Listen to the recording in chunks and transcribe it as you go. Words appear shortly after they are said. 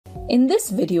In this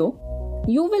video,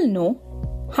 you will know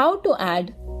how to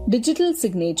add digital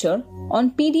signature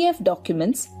on PDF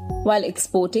documents while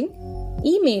exporting,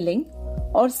 emailing,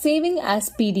 or saving as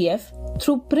PDF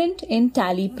through print in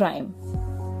TallyPrime.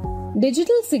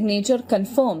 Digital signature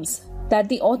confirms that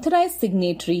the authorized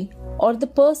signatory or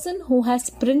the person who has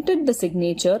printed the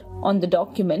signature on the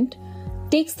document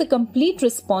takes the complete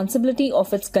responsibility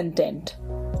of its content.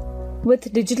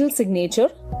 With digital signature,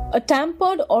 a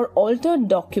tampered or altered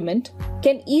document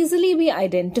can easily be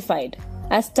identified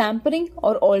as tampering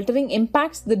or altering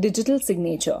impacts the digital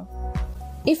signature.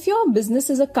 If your business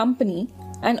is a company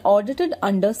and audited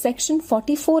under Section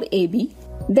 44AB,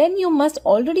 then you must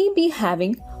already be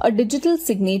having a digital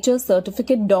signature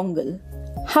certificate dongle.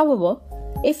 However,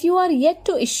 if you are yet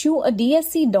to issue a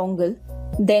DSC dongle,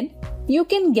 then you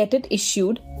can get it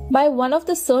issued by one of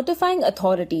the certifying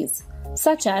authorities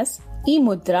such as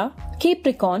eMudra,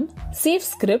 Capricorn,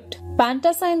 SafeScript,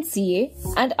 PantaSign CA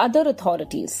and other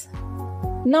authorities.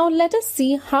 Now let us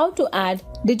see how to add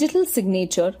digital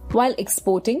signature while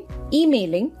exporting,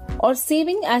 emailing or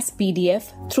saving as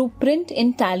PDF through print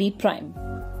in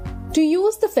TallyPrime. To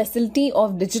use the facility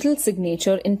of digital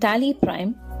signature in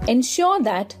TallyPrime, ensure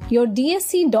that your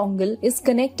DSC dongle is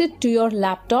connected to your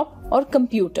laptop or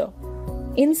computer.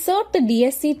 Insert the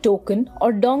DSC token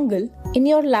or dongle in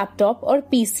your laptop or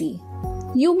PC.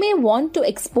 You may want to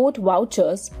export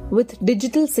vouchers with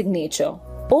digital signature.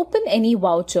 Open any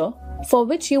voucher for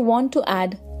which you want to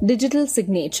add digital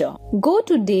signature. Go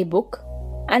to Daybook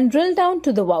and drill down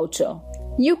to the voucher.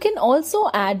 You can also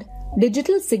add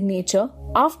digital signature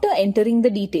after entering the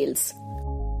details.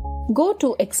 Go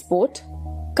to Export,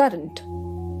 Current,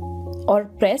 or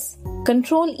press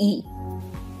Ctrl E.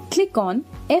 Click on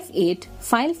F8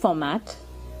 File Format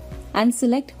and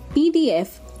select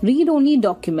PDF Read-Only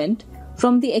Document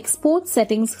from the Export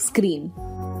Settings screen.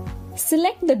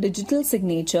 Select the digital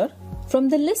signature from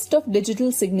the list of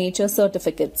digital signature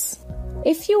certificates.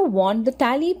 If you want the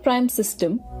TallyPrime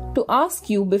system to ask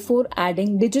you before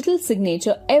adding digital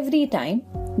signature every time,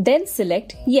 then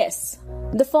select Yes.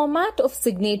 The format of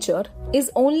signature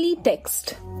is only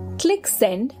text. Click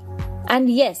Send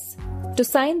and Yes to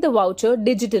sign the voucher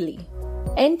digitally.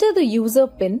 Enter the user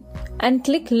PIN and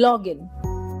click Login.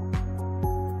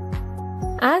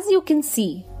 As you can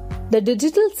see, the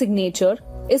digital signature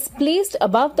is placed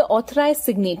above the authorized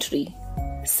signatory.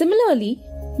 Similarly,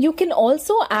 you can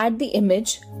also add the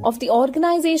image of the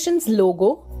organization's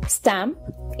logo, stamp,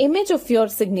 image of your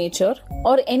signature,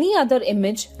 or any other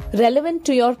image relevant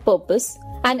to your purpose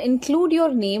and include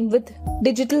your name with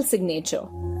digital signature.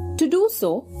 To do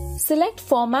so, select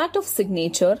Format of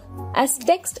Signature as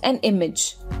Text and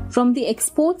Image from the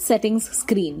Export Settings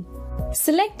screen.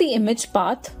 Select the image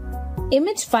path,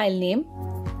 image file name,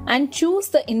 and choose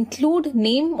the Include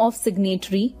Name of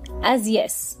Signatory as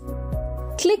Yes.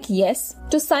 Click Yes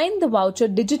to sign the voucher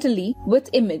digitally with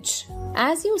image.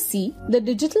 As you see, the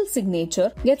digital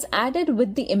signature gets added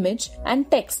with the image and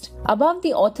text above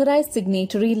the authorized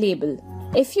signatory label.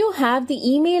 If you have the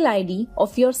email ID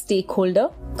of your stakeholder,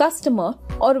 customer,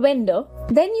 or vendor,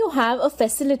 then you have a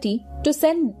facility to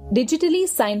send digitally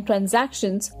signed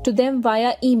transactions to them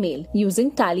via email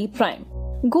using TallyPrime.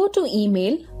 Go to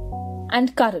Email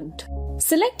and Current.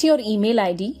 Select your email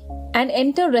ID and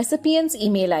enter recipient's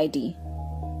email ID.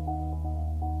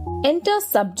 Enter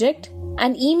subject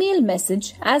and email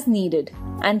message as needed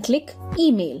and click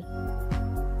Email.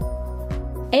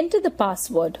 Enter the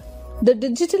password. The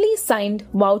digitally signed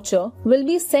voucher will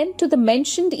be sent to the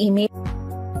mentioned email.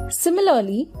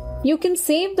 Similarly, you can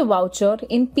save the voucher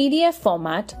in PDF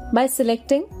format by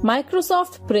selecting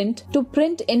Microsoft Print to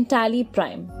print in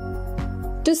TallyPrime.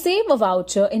 To save a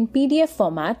voucher in PDF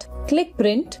format, click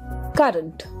Print,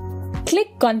 Current.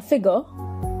 Click Configure,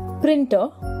 Printer,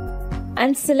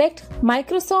 and select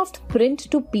Microsoft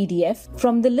Print to PDF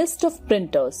from the list of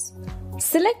printers.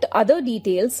 Select other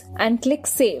details and click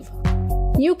Save.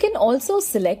 You can also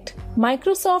select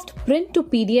Microsoft Print to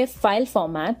PDF file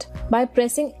format by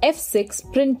pressing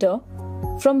F6 Printer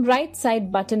from right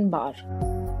side button bar.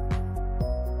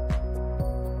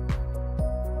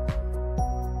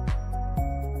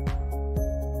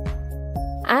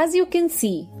 As you can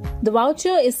see, the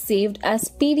voucher is saved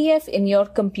as PDF in your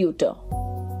computer.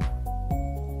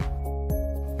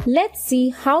 Let's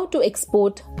see how to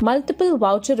export multiple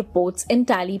voucher reports in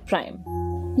TallyPrime.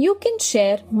 You can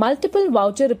share multiple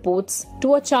voucher reports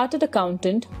to a chartered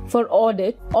accountant for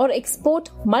audit or export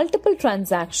multiple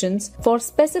transactions for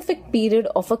specific period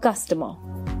of a customer.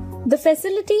 The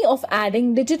facility of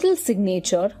adding digital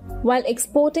signature while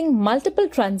exporting multiple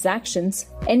transactions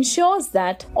ensures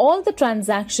that all the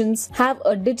transactions have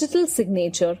a digital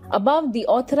signature above the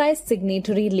authorized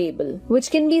signatory label,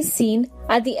 which can be seen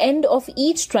at the end of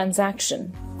each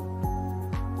transaction.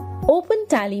 Open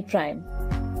TallyPrime.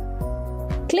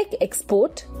 Click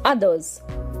Export Others.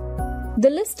 The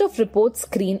list of reports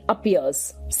screen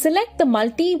appears. Select the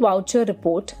Multi-Voucher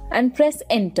report and press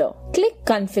Enter. Click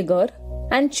Configure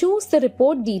and choose the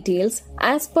report details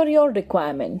as per your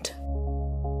requirement.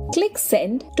 Click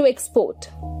Send to export.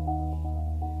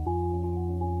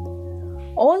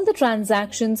 All the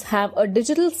transactions have a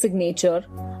digital signature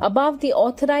above the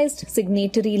authorized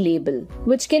signatory label,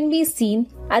 which can be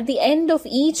seen at the end of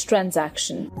each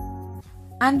transaction.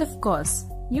 And of course,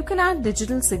 you can add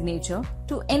digital signature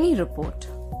to any report.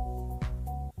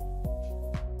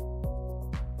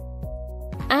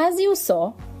 As you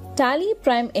saw,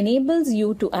 TallyPrime enables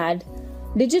you to add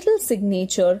digital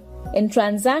signature in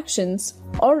transactions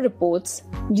or reports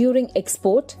during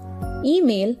export,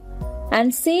 email,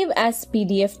 and save as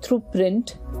PDF through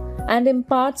print, and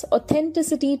imparts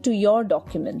authenticity to your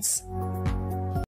documents.